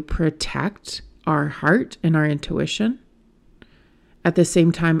to protect our heart and our intuition, at the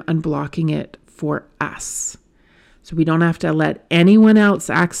same time unblocking it for us. So we don't have to let anyone else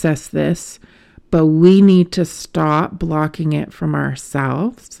access this, but we need to stop blocking it from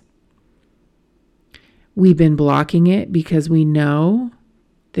ourselves. We've been blocking it because we know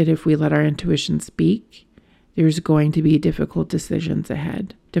that if we let our intuition speak, there's going to be difficult decisions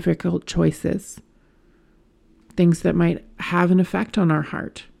ahead, difficult choices, things that might have an effect on our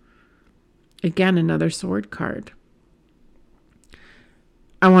heart. Again, another sword card.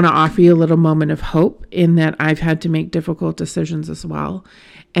 I want to offer you a little moment of hope in that I've had to make difficult decisions as well,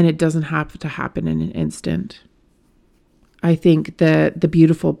 and it doesn't have to happen in an instant. I think that the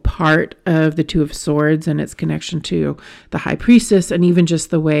beautiful part of the Two of Swords and its connection to the High Priestess, and even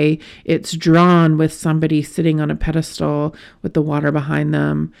just the way it's drawn with somebody sitting on a pedestal with the water behind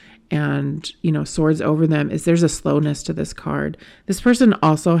them and, swords over them, is there's a slowness to this card. This person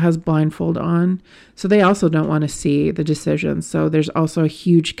also has blindfold on, so they also don't want to see the decisions. So there's also a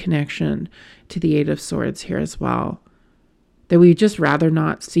huge connection to the Eight of Swords here as well. That we just rather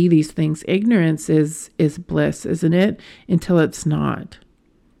not see these things. Ignorance is bliss, isn't it? Until it's not.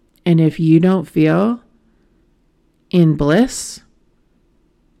 And if you don't feel in bliss,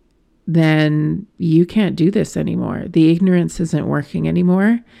 then you can't do this anymore. The ignorance isn't working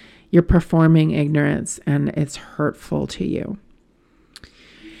anymore. You're performing ignorance and it's hurtful to you.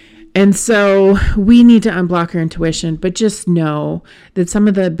 And so we need to unblock our intuition, but just know that some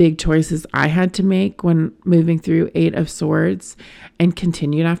of the big choices I had to make when moving through Eight of Swords and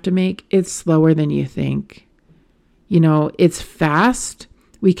continue to have to make, it's slower than you think. It's fast.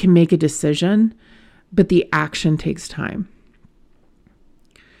 We can make a decision, but the action takes time.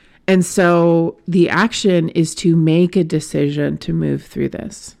 And so the action is to make a decision to move through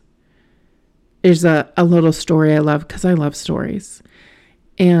this. There's a little story I love because I love stories.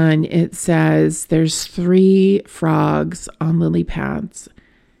 And it says there's 3 frogs on lily pads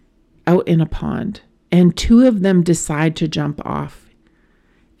out in a pond. And 2 of them decide to jump off.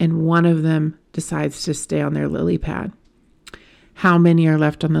 And 1 of them decides to stay on their lily pad. How many are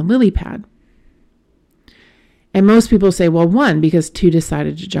left on the lily pad? And most people say, well, 1, because 2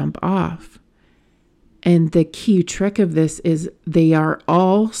 decided to jump off. And the key trick of this is they are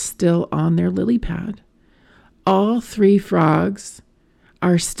all still on their lily pad. All 3 frogs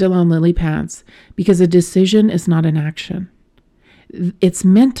are still on lily pads because a decision is not an action. It's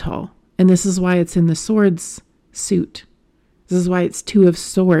mental. And this is why it's in the swords suit. This is why it's 2 of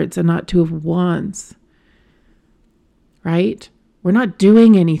swords and not 2 of wands. Right? We're not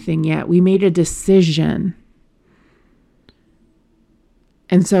doing anything yet. We made a decision.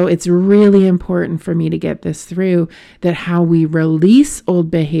 And so it's really important for me to get this through, that how we release old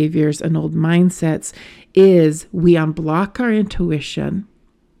behaviors and old mindsets is we unblock our intuition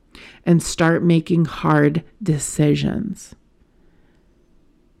and start making hard decisions.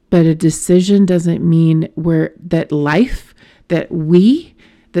 But a decision doesn't mean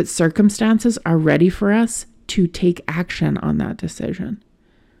that circumstances are ready for us to take action on that decision.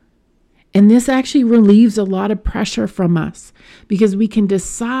 And this actually relieves a lot of pressure from us because we can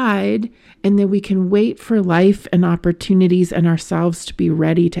decide and then we can wait for life and opportunities and ourselves to be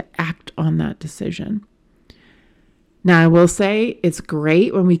ready to act on that decision. Now, I will say it's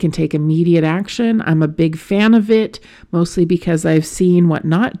great when we can take immediate action. I'm a big fan of it, mostly because I've seen what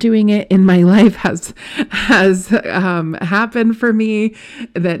not doing it in my life has happened for me,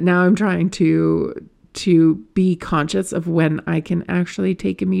 that now I'm trying to be conscious of when I can actually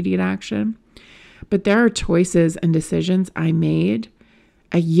take immediate action. But there are choices and decisions I made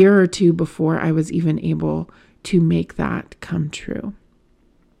a year or two before I was even able to make that come true.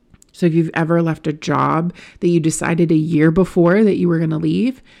 So if you've ever left a job that you decided a year before that you were going to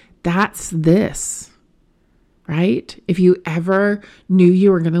leave, that's this, right? If you ever knew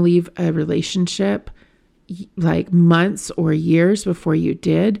you were going to leave a relationship like months or years before you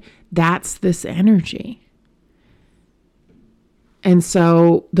did, that's this energy. And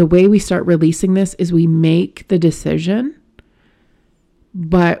so the way we start releasing this is we make the decision,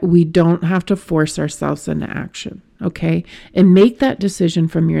 but we don't have to force ourselves into action. Okay. And make that decision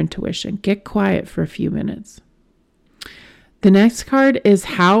from your intuition. Get quiet for a few minutes. The next card is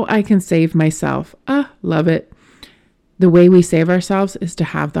how I can save myself. Love it. The way we save ourselves is to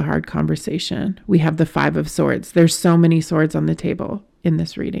have the hard conversation. We have the 5 of Swords. There's so many swords on the table in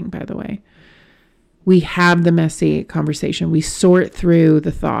this reading, by the way. We have the messy conversation. We sort through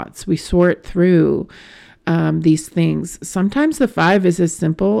the thoughts. We sort through these things. Sometimes the 5 is as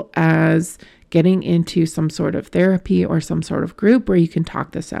simple as getting into some sort of therapy or some sort of group where you can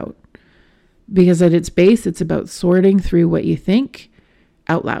talk this out. Because at its base, it's about sorting through what you think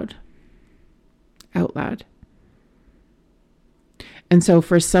out loud. Out loud. And so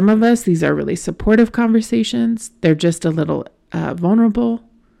for some of us, these are really supportive conversations. They're just a little vulnerable.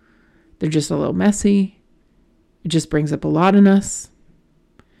 They're just a little messy. It just brings up a lot in us.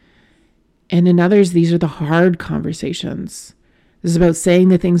 And in others, these are the hard conversations. This is about saying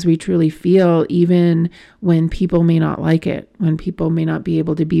the things we truly feel, even when people may not like it, when people may not be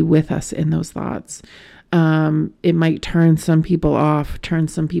able to be with us in those thoughts. It might turn some people off, turn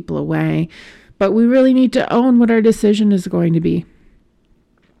some people away, but we really need to own what our decision is going to be.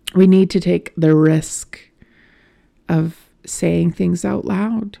 We need to take the risk of saying things out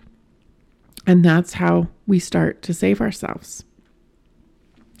loud. And that's how we start to save ourselves.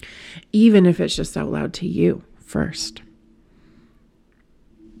 Even if it's just out loud to you first.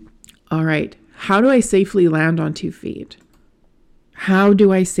 All right. How do I safely land on 2 feet? How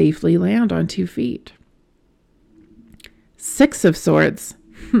do I safely land on 2 feet? 6 of Swords.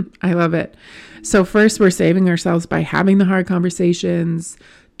 I love it. So first, we're saving ourselves by having the hard conversations,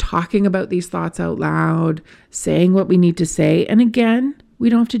 talking about these thoughts out loud, saying what we need to say. And again, we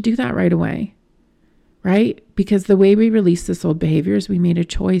don't have to do that right away, right? Because the way we release this old behavior is we made a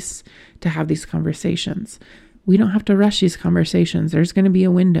choice to have these conversations. We don't have to rush these conversations. There's going to be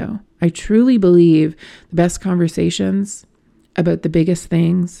a window. I truly believe the best conversations about the biggest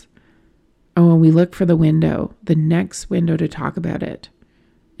things are when we look for the window, the next window to talk about it.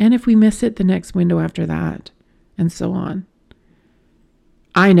 And if we miss it, the next window after that, and so on.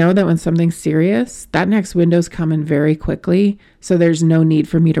 I know that when something's serious, that next window's coming very quickly, so there's no need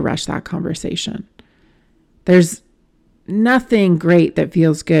for me to rush that conversation. There's nothing great that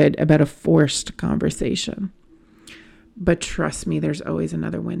feels good about a forced conversation. But trust me, there's always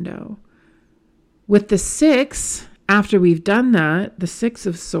another window. With the 6, after we've done that, the 6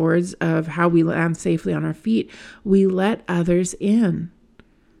 of Swords of how we land safely on our feet, we let others in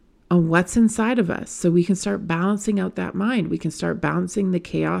on what's inside of us. So we can start balancing out that mind. We can start balancing the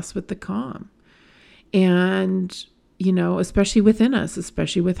chaos with the calm. And, especially within us,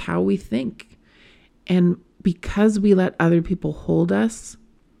 especially with how we think. And because we let other people hold us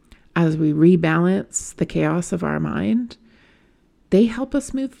as we rebalance the chaos of our mind, they help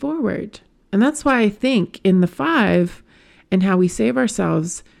us move forward. And that's why I think in the 5 and how we save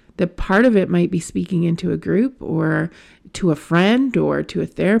ourselves, that part of it might be speaking into a group or to a friend or to a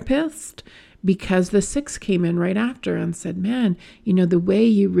therapist, because the 6 came in right after and said, man, the way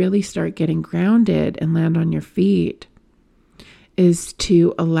you really start getting grounded and land on your feet is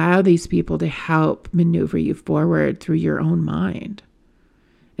to allow these people to help maneuver you forward through your own mind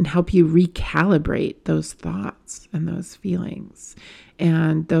and help you recalibrate those thoughts and those feelings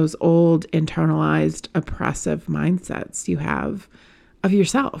and those old internalized oppressive mindsets you have of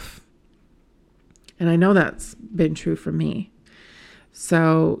yourself. And I know that's been true for me.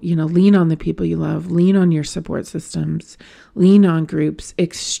 So, lean on the people you love, lean on your support systems, lean on groups,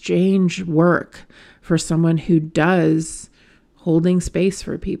 exchange work for someone who does holding space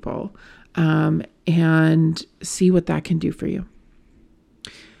for people, and see what that can do for you.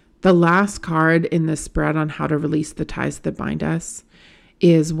 The last card in the spread on how to release the ties that bind us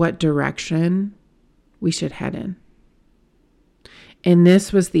is what direction we should head in. And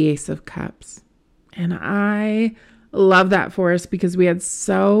this was the Ace of Cups. And I love that for us because we had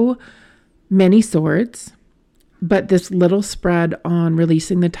so many swords, but this little spread on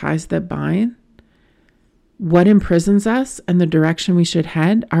releasing the ties that bind, what imprisons us and the direction we should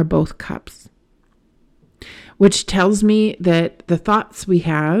head are both cups, which tells me that the thoughts we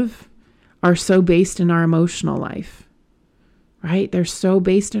have are so based in our emotional life, right? They're so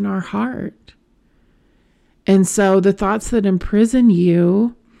based in our heart. And so the thoughts that imprison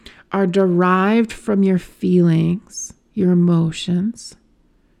you are derived from your feelings, your emotions,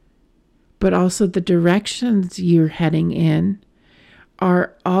 but also the directions you're heading in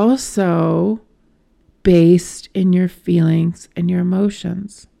are also based in your feelings and your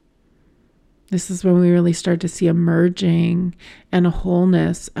emotions. This is when we really start to see a merging and a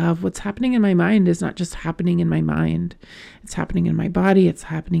wholeness of what's happening in my mind is not just happening in my mind. It's happening in my body. It's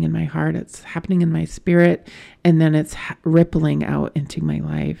happening in my heart. It's happening in my spirit. And then it's rippling out into my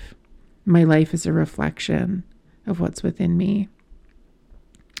life. My life is a reflection of what's within me.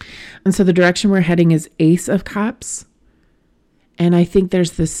 And so the direction we're heading is Ace of Cups. And I think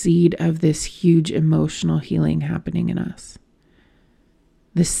there's the seed of this huge emotional healing happening in us.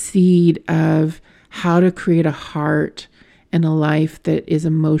 The seed of how to create a heart and a life that is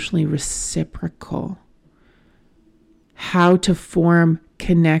emotionally reciprocal. How to form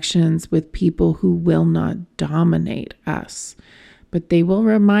connections with people who will not dominate us, but they will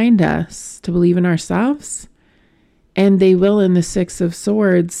remind us to believe in ourselves. And they will, in the Six of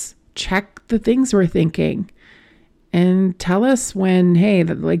Swords, check the things we're thinking and tell us when, hey,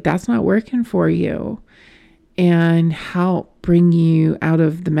 that's not working for you, and help bring you out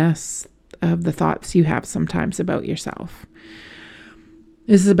of the mess of the thoughts you have sometimes about yourself.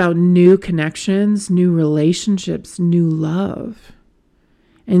 This is about new connections, new relationships, new love.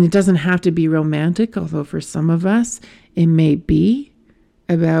 And it doesn't have to be romantic, although for some of us, it may be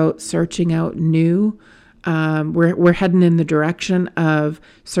about searching out new. We're heading in the direction of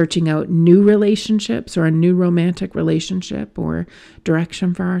searching out new relationships or a new romantic relationship or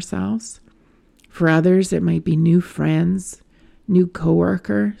direction for ourselves. For others, it might be new friends, new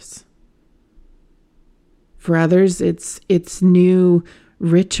coworkers. For others, it's new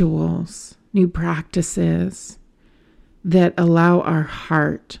rituals, new practices that allow our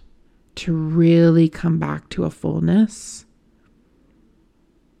heart to really come back to a fullness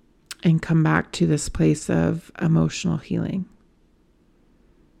and come back to this place of emotional healing.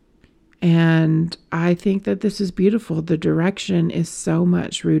 And I think that this is beautiful. The direction is so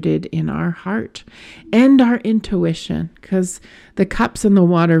much rooted in our heart and our intuition, because the cups and the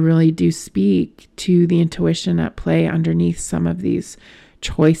water really do speak to the intuition at play underneath some of these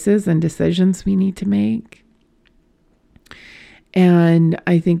choices and decisions we need to make. And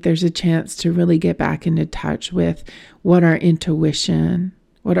I think there's a chance to really get back into touch with what our intuition,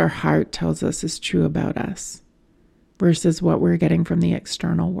 what our heart tells us is true about us versus what we're getting from the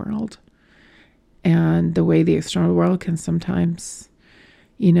external world. And the way the external world can sometimes,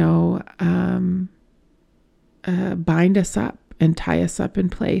 bind us up and tie us up in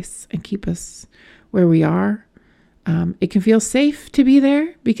place and keep us where we are. It can feel safe to be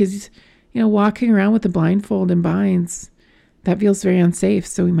there because, walking around with a blindfold and binds, that feels very unsafe.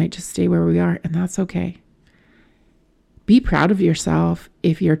 So we might just stay where we are, and that's okay. Be proud of yourself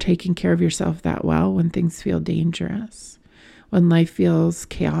if you're taking care of yourself that well when things feel dangerous, when life feels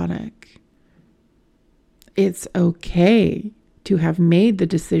chaotic. It's okay to have made the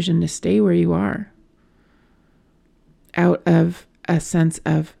decision to stay where you are out of a sense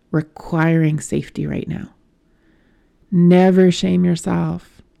of requiring safety right now. Never shame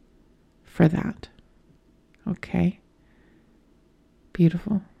yourself for that. Okay?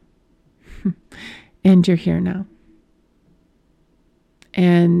 Beautiful. And you're here now.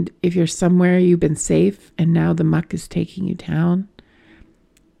 And if you're somewhere you've been safe and now the muck is taking you down,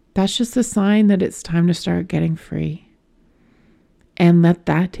 that's just a sign that it's time to start getting free. And let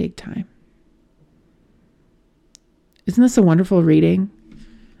that take time. Isn't this a wonderful reading?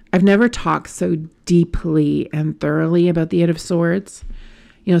 I've never talked so deeply and thoroughly about the Eight of Swords.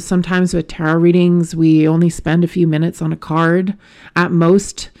 Sometimes with tarot readings, we only spend a few minutes on a card. At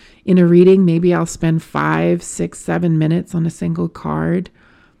most, in a reading, maybe I'll spend 5, 6, 7 minutes on a single card.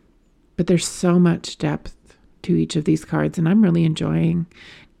 But there's so much depth to each of these cards, and I'm really enjoying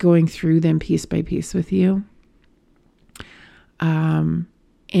going through them piece by piece with you,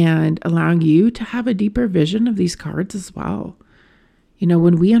 and allowing you to have a deeper vision of these cards as well. You know,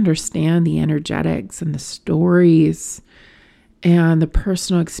 when we understand the energetics and the stories and the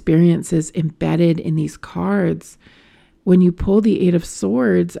personal experiences embedded in these cards, when you pull the Eight of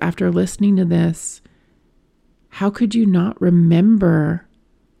Swords after listening to this, how could you not remember,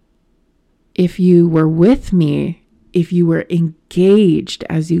 if you were with me, if you were engaged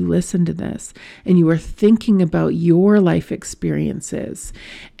as you listened to this, and you were thinking about your life experiences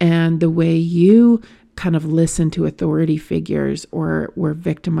and the way you kind of listened to authority figures or were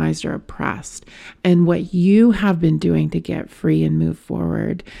victimized or oppressed, and what you have been doing to get free and move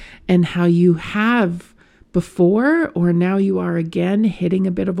forward, and how you have before, or now you are again hitting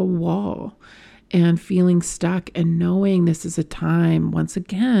a bit of a wall and feeling stuck, and knowing this is a time once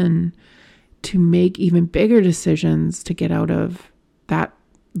again to make even bigger decisions to get out of that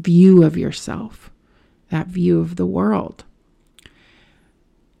view of yourself, that view of the world.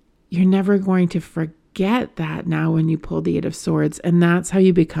 You're never going to forget that now when you pull the Eight of Swords, and that's how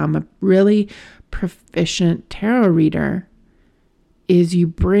you become a really proficient tarot reader, is you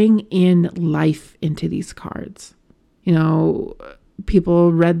bring in life into these cards. You know,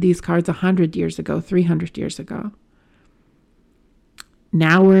 people read these cards 100 years ago, 300 years ago.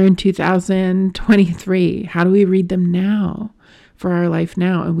 Now we're in 2023. How do we read them now for our life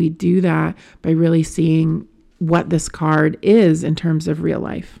now? And we do that by really seeing what this card is in terms of real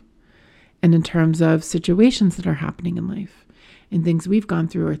life and in terms of situations that are happening in life and things we've gone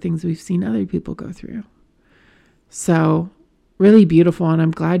through or things we've seen other people go through. So really beautiful. And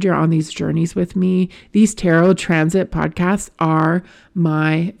I'm glad you're on these journeys with me. These tarot transit podcasts are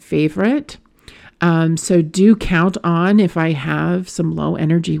my favorite. So do count on, if I have some low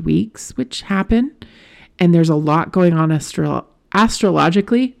energy weeks, which happen, and there's a lot going on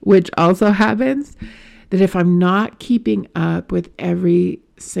astrologically, which also happens, that if I'm not keeping up with every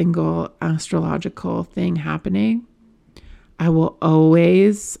single astrological thing happening,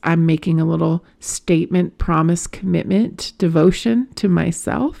 I'm making a little statement, promise, commitment, devotion to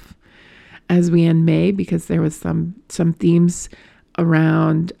myself as we end May, because there was some themes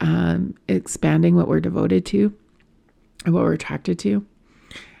around expanding what we're devoted to and what we're attracted to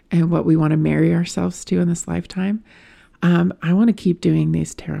and what we want to marry ourselves to in this lifetime. I want to keep doing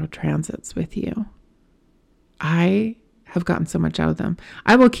these tarot transits with you. I have gotten so much out of them.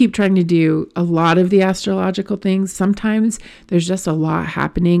 I will keep trying to do a lot of the astrological things. Sometimes there's just a lot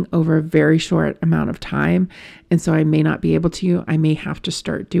happening over a very short amount of time. And so I may not be able to. I may have to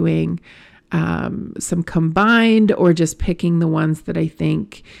start doing some combined, or just picking the ones that I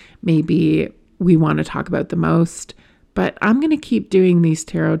think maybe we want to talk about the most. But I'm going to keep doing these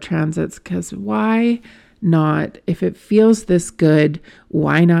tarot transits, because why not? If it feels this good,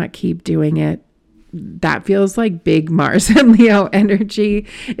 why not keep doing it? That feels like big Mars and Leo energy.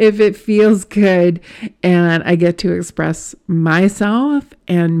 If it feels good and I get to express myself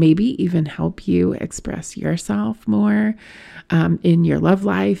and maybe even help you express yourself more in your love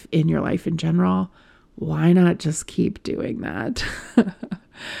life, in your life in general, why not just keep doing that?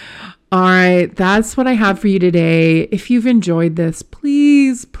 All right, that's what I have for you today. If you've enjoyed this,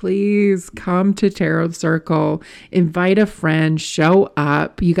 please come to Tarot Circle, invite a friend, show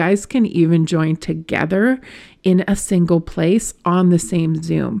up. You guys can even join together in a single place on the same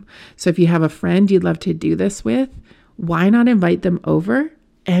Zoom. So if you have a friend you'd love to do this with, why not invite them over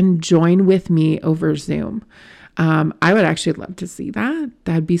and join with me over Zoom? I would actually love to see that.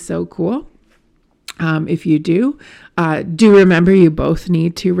 That'd be so cool. If you do remember you both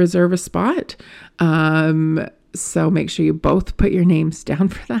need to reserve a spot. So make sure you both put your names down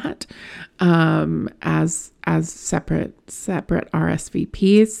for that, as separate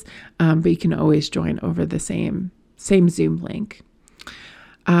RSVPs. But you can always join over the same Zoom link.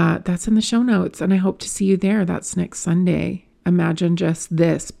 That's in the show notes, and I hope to see you there. That's next Sunday. Imagine just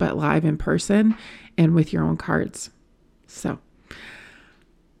this, but live in person and with your own cards. So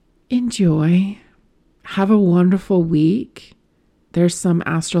enjoy. Have a wonderful week. There's some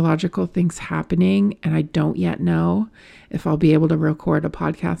astrological things happening, and I don't yet know if I'll be able to record a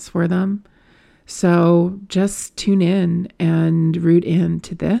podcast for them. So just tune in and root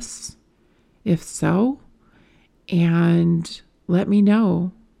into this, if so, and let me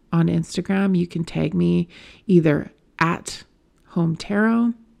know on Instagram. You can tag me either at Home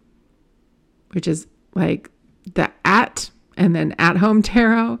Tarot, which is like the at and then at Home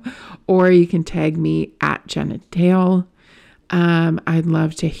Tarot, or you can tag me at Jenna Dale. I'd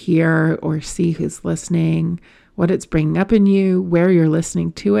love to hear or see who's listening, what it's bringing up in you, where you're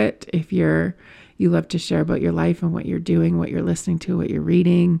listening to it. If you're, you love to share about your life and what you're doing, what you're listening to, what you're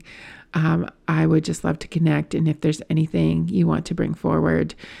reading. I would just love to connect. And if there's anything you want to bring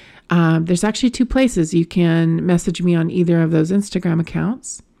forward, there's actually 2 places. You can message me on either of those Instagram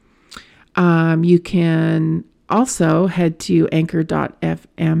accounts. You can also head to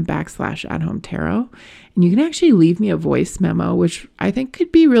anchor.fm/@home tarot, and you can actually leave me a voice memo, which I think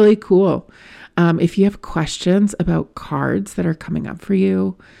could be really cool. If you have questions about cards that are coming up for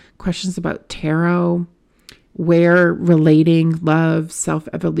you, questions about tarot, where relating, love,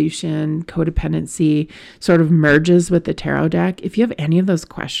 self-evolution, codependency sort of merges with the tarot deck. If you have any of those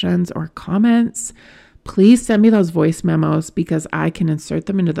questions or comments, please send me those voice memos because I can insert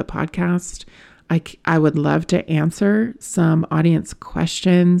them into the podcast. I would love to answer some audience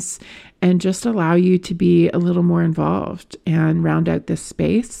questions and just allow you to be a little more involved and round out this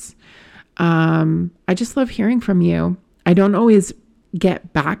space. I just love hearing from you. I don't always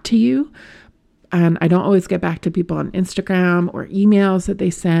get back to you. And I don't always get back to people on Instagram or emails that they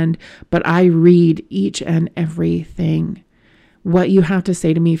send, but I read each and everything. What you have to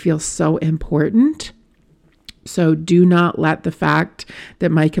say to me feels so important. So do not let the fact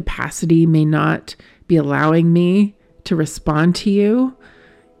that my capacity may not be allowing me to respond to you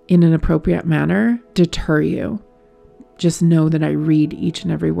in an appropriate manner deter you. Just know that I read each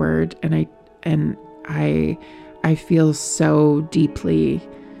and every word, and I feel so deeply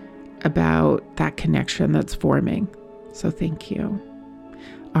about that connection that's forming. So thank you.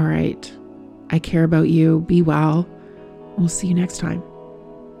 All right. I care about you. Be well. We'll see you next time.